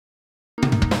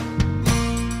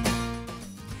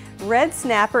red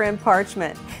snapper and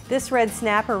parchment. This red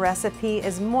snapper recipe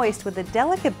is moist with a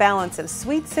delicate balance of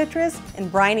sweet citrus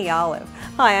and briny olive.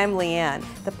 Hi, I'm Leanne.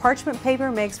 The parchment paper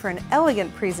makes for an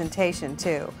elegant presentation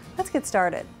too. Let's get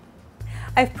started.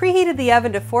 I've preheated the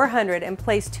oven to 400 and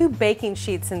placed 2 baking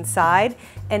sheets inside,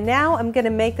 and now I'm going to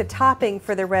make the topping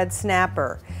for the red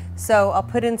snapper. So I'll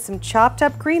put in some chopped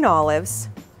up green olives,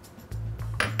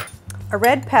 a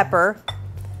red pepper,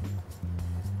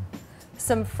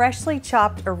 some freshly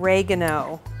chopped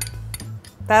oregano.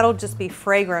 That'll just be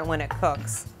fragrant when it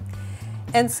cooks.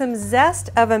 And some zest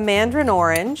of a mandarin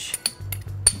orange.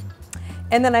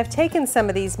 And then I've taken some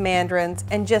of these mandarins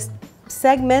and just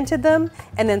segmented them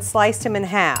and then sliced them in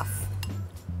half.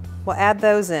 We'll add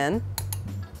those in.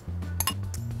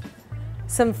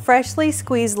 Some freshly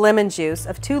squeezed lemon juice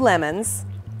of 2 lemons.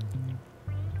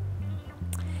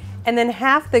 And then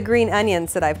half the green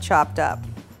onions that I've chopped up.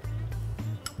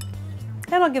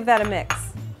 And I'll give that a mix.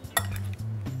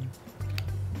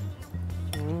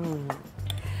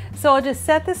 So I'll just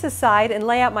set this aside and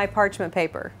lay out my parchment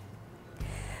paper.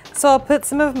 So I'll put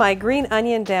some of my green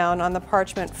onion down on the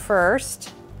parchment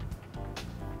first.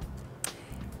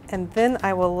 And then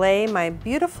I will lay my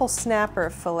beautiful snapper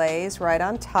fillets right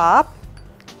on top.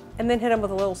 And then hit them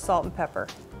with a little salt and pepper.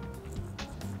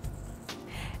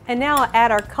 And now I'll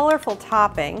add our colorful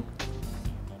topping.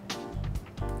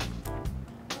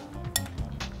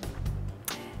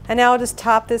 And now I'll just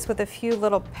top this with a few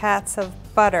little pats of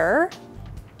butter.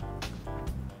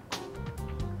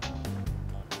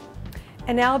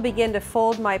 And now I'll begin to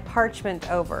fold my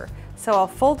parchment over. So I'll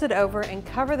fold it over and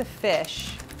cover the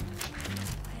fish.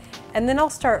 And then I'll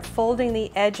start folding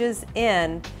the edges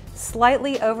in,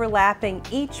 slightly overlapping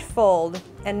each fold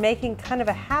and making kind of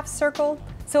a half circle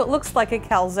so it looks like a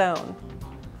calzone.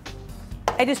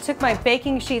 I just took my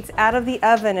baking sheets out of the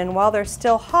oven, and while they're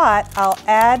still hot, I'll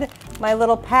add my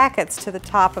little packets to the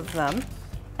top of them.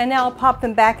 And now I'll pop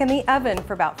them back in the oven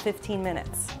for about 15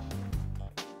 minutes.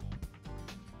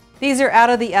 These are out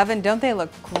of the oven. Don't they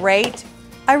look great?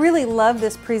 I really love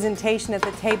this presentation at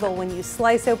the table when you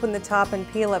slice open the top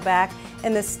and peel it back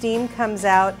and the steam comes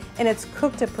out and it's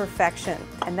cooked to perfection.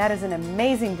 And that is an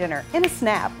amazing dinner in a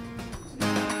snap.